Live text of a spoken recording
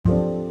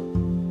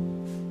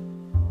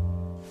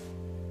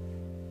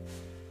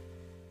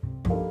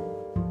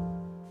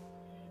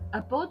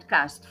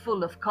podcast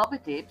full of copy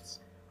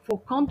tips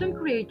for content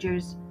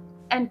creators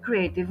and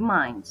creative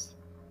minds.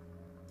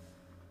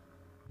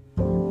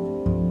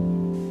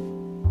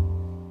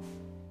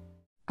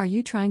 Are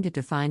you trying to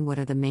define what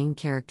are the main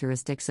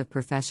characteristics of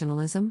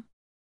professionalism?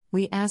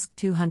 We asked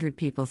 200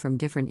 people from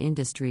different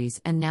industries,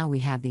 and now we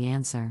have the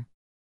answer.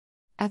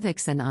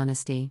 Ethics and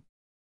honesty.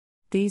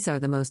 These are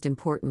the most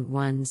important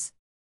ones.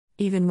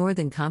 Even more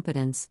than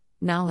competence,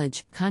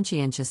 knowledge,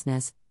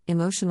 conscientiousness,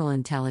 emotional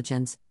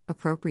intelligence,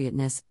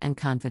 appropriateness, and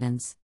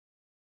confidence.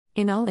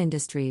 In all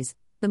industries,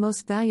 the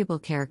most valuable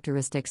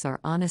characteristics are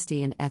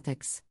honesty and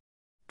ethics.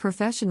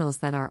 Professionals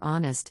that are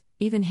honest,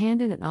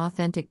 even-handed, and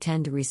authentic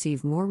tend to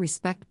receive more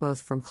respect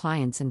both from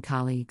clients and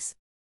colleagues.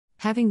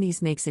 Having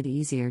these makes it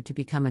easier to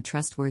become a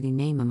trustworthy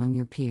name among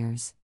your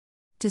peers.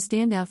 To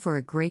stand out for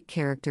a great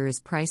character is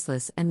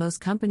priceless, and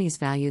most companies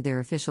value their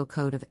official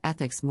code of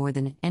ethics more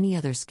than any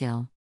other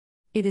skill.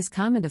 It is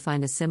common to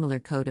find a similar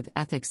code of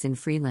ethics in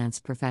freelance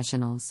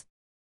professionals.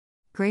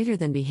 Greater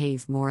than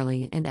behave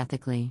morally and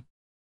ethically.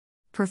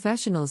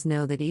 Professionals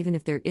know that even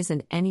if there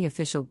isn't any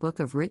official book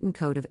of written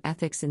code of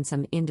ethics in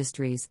some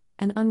industries,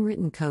 an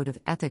unwritten code of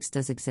ethics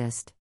does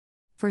exist.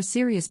 For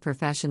serious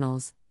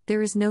professionals,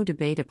 there is no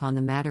debate upon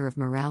the matter of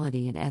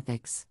morality and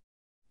ethics.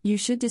 You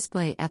should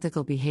display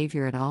ethical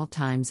behavior at all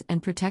times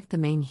and protect the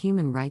main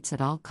human rights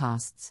at all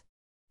costs.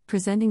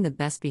 Presenting the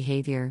best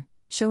behavior,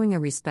 showing a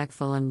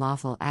respectful and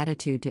lawful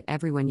attitude to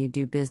everyone you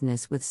do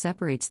business with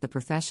separates the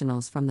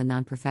professionals from the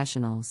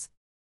non-professionals.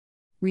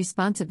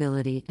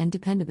 Responsibility and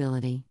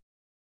dependability.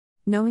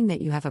 Knowing that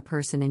you have a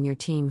person in your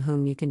team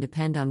whom you can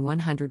depend on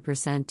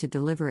 100% to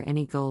deliver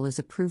any goal is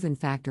a proven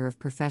factor of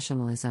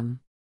professionalism.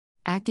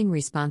 Acting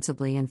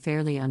responsibly and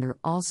fairly under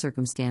all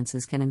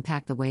circumstances can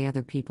impact the way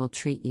other people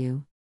treat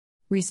you.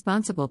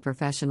 Responsible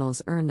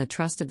professionals earn the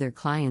trust of their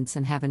clients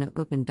and have an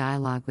open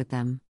dialogue with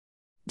them.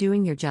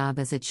 Doing your job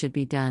as it should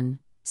be done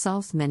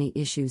solves many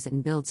issues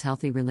and builds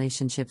healthy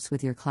relationships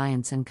with your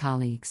clients and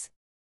colleagues.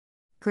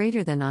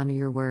 Greater than honor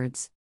your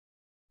words.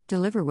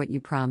 Deliver what you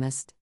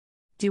promised.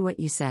 Do what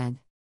you said.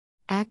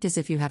 Act as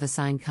if you have a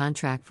signed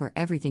contract for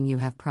everything you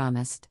have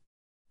promised.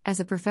 As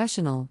a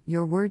professional,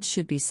 your words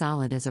should be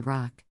solid as a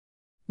rock.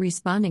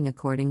 Responding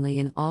accordingly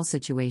in all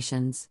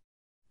situations.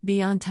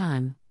 Be on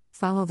time,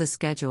 follow the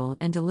schedule,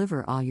 and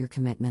deliver all your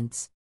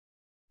commitments.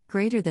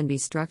 Greater than be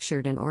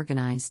structured and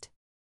organized.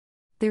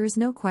 There is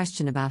no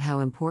question about how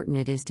important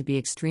it is to be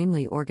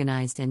extremely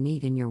organized and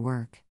neat in your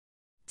work.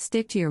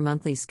 Stick to your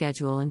monthly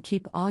schedule and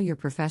keep all your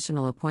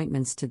professional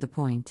appointments to the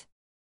point.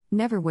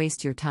 Never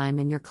waste your time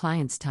and your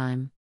client's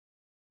time.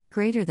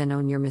 Greater than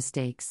own your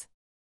mistakes.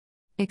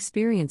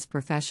 Experienced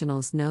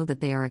professionals know that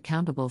they are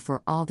accountable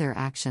for all their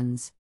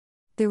actions.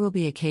 There will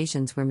be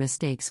occasions where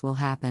mistakes will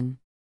happen.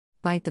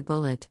 Bite the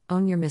bullet,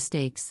 own your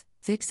mistakes,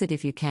 fix it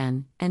if you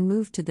can, and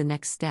move to the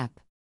next step.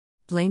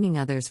 Blaming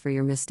others for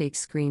your mistakes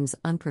screams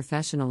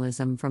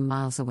unprofessionalism from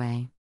miles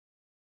away.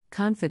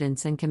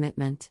 Confidence and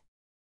commitment.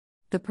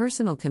 The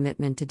personal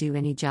commitment to do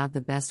any job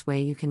the best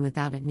way you can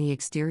without any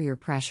exterior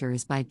pressure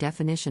is by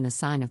definition a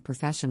sign of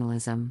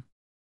professionalism.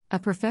 A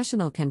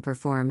professional can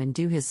perform and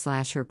do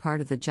his/her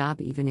part of the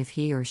job even if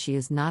he or she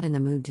is not in the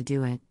mood to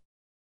do it.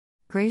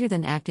 Greater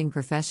than acting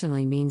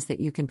professionally means that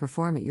you can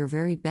perform at your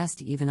very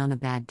best even on a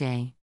bad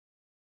day.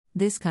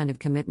 This kind of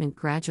commitment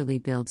gradually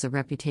builds a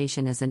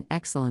reputation as an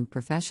excellent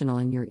professional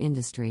in your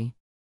industry.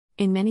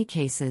 In many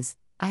cases,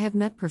 I have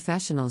met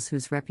professionals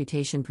whose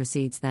reputation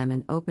precedes them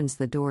and opens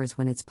the doors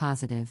when it's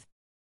positive.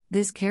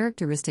 This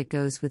characteristic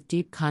goes with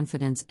deep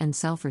confidence and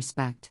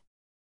self-respect.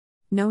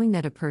 Knowing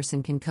that a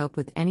person can cope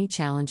with any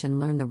challenge and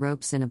learn the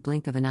ropes in a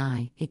blink of an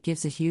eye, it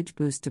gives a huge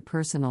boost to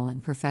personal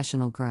and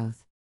professional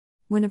growth.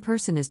 When a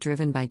person is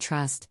driven by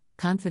trust,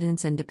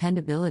 confidence, and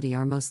dependability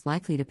are most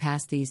likely to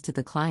pass these to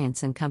the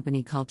clients and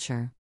company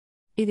culture.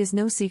 It is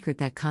no secret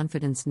that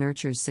confidence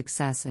nurtures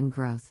success and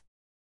growth.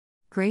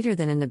 Greater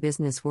than in the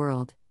business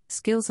world,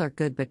 skills are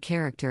good but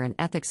character and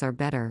ethics are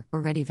better,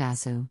 Already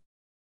Vasu.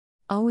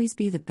 Always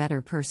be the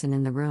better person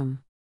in the room.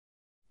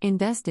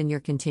 Invest in your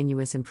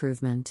continuous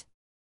improvement.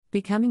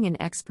 Becoming an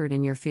expert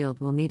in your field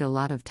will need a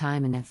lot of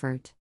time and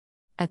effort.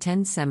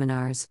 Attend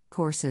seminars,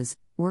 courses,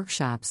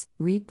 workshops,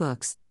 read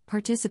books,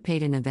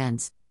 participate in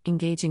events,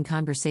 engage in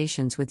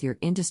conversations with your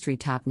industry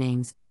top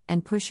names,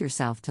 and push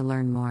yourself to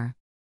learn more.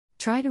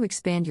 Try to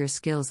expand your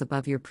skills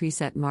above your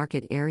preset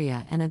market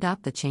area and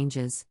adopt the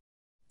changes.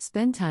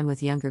 Spend time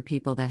with younger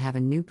people that have a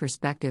new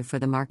perspective for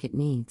the market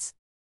needs.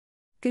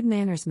 Good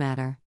manners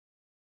matter.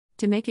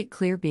 To make it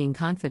clear, being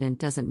confident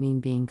doesn't mean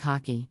being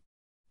cocky.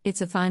 It's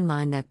a fine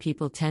line that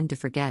people tend to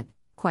forget,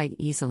 quite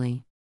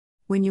easily.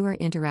 When you are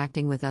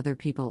interacting with other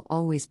people,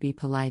 always be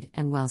polite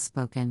and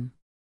well-spoken.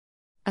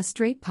 A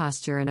straight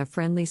posture and a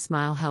friendly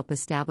smile help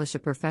establish a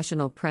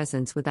professional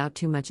presence without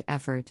too much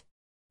effort.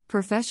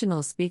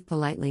 Professionals speak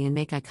politely and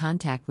make eye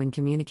contact when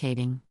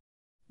communicating.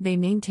 They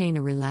maintain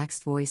a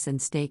relaxed voice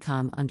and stay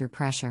calm under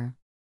pressure,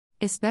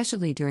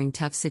 especially during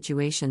tough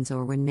situations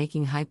or when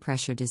making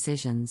high-pressure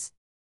decisions.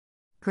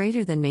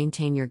 Greater than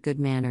maintain your good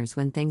manners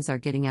when things are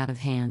getting out of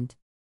hand.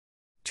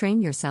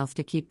 Train yourself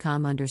to keep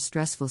calm under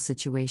stressful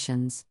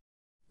situations.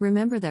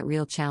 Remember that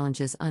real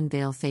challenges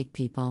unveil fake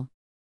people.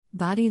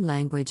 Body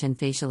language and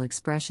facial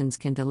expressions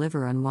can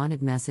deliver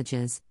unwanted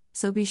messages,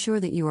 so be sure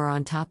that you are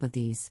on top of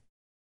these.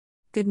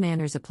 Good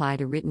manners apply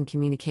to written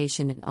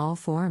communication in all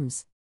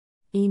forms: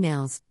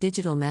 emails,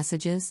 digital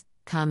messages,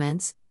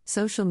 comments,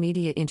 social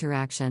media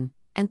interaction,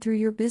 and through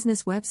your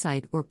business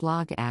website or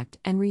blog. Act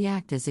and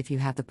react as if you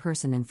have the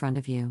person in front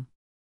of you.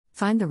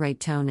 Find the right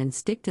tone and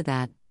stick to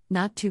that,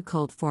 not too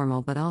cold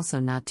formal but also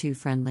not too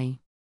friendly.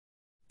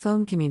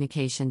 Phone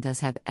communication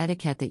does have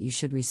etiquette that you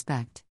should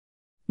respect.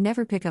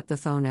 Never pick up the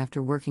phone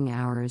after working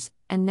hours,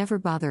 and never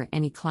bother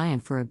any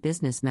client for a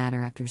business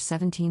matter after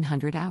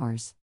 1700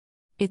 hours.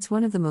 It's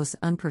one of the most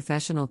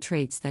unprofessional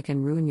traits that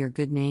can ruin your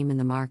good name in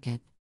the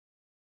market.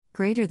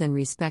 Greater than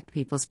respect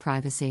people's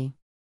privacy.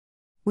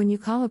 When you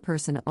call a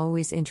person,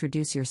 always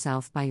introduce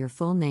yourself by your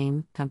full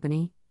name,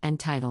 company, and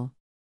title.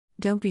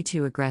 Don't be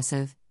too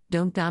aggressive,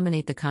 don't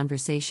dominate the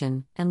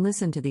conversation, and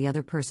listen to the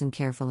other person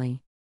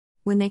carefully.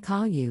 When they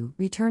call you,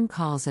 return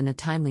calls in a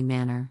timely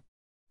manner.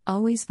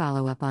 Always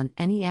follow up on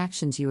any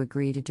actions you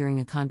agree to during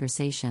a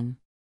conversation.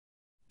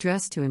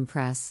 Dress to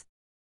impress.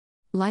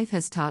 Life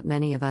has taught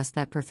many of us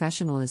that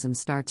professionalism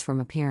starts from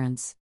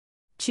appearance.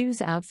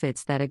 Choose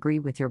outfits that agree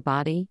with your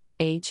body,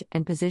 age,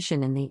 and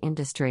position in the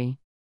industry.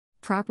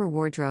 Proper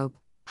wardrobe,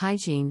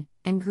 hygiene,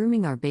 and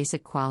grooming are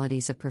basic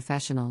qualities of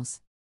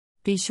professionals.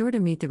 Be sure to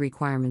meet the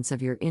requirements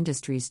of your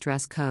industry's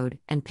dress code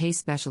and pay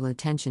special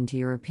attention to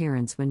your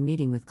appearance when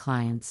meeting with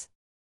clients.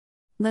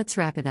 Let's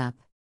wrap it up.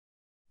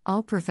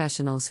 All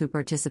professionals who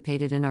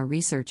participated in our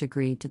research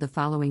agreed to the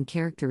following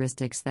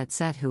characteristics that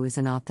set who is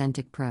an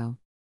authentic pro.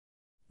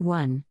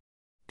 1.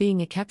 Being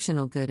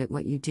exceptional good at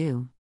what you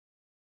do.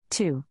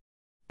 2.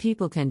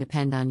 People can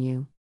depend on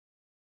you.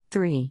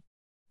 3.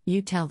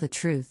 You tell the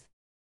truth.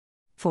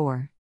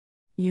 4.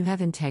 You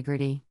have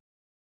integrity.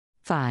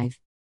 5.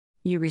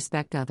 You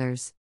respect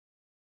others.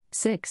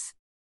 6.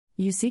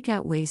 You seek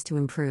out ways to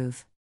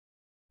improve.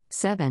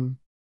 7.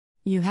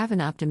 You have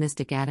an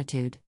optimistic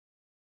attitude.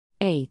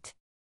 8.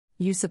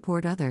 You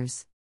support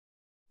others.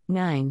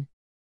 9.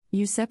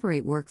 You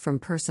separate work from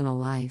personal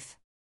life.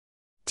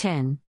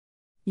 10.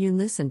 You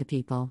listen to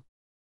people.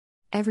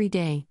 Every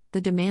day,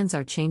 the demands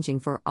are changing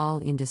for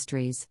all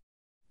industries.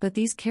 But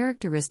these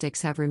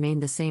characteristics have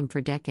remained the same for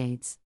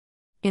decades.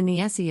 In the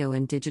SEO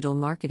and digital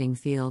marketing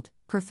field,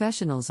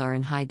 professionals are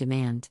in high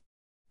demand.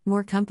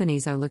 More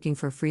companies are looking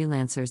for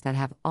freelancers that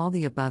have all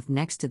the above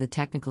next to the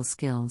technical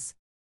skills.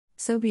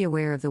 So be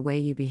aware of the way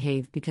you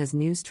behave, because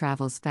news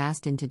travels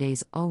fast in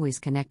today's always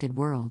connected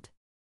world.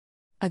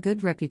 A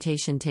good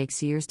reputation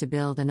takes years to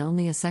build and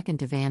only a second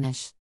to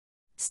vanish.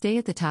 Stay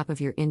at the top of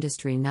your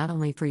industry not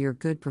only for your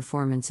good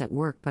performance at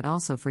work but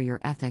also for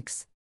your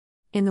ethics.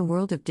 In the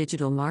world of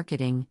digital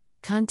marketing,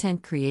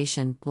 content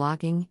creation,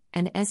 blogging,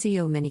 and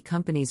SEO, many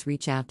companies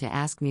reach out to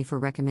ask me for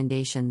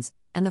recommendations,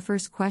 and the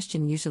first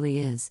question usually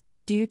is,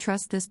 "Do you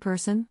trust this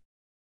person?"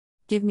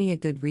 Give me a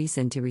good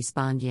reason to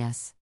respond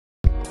yes.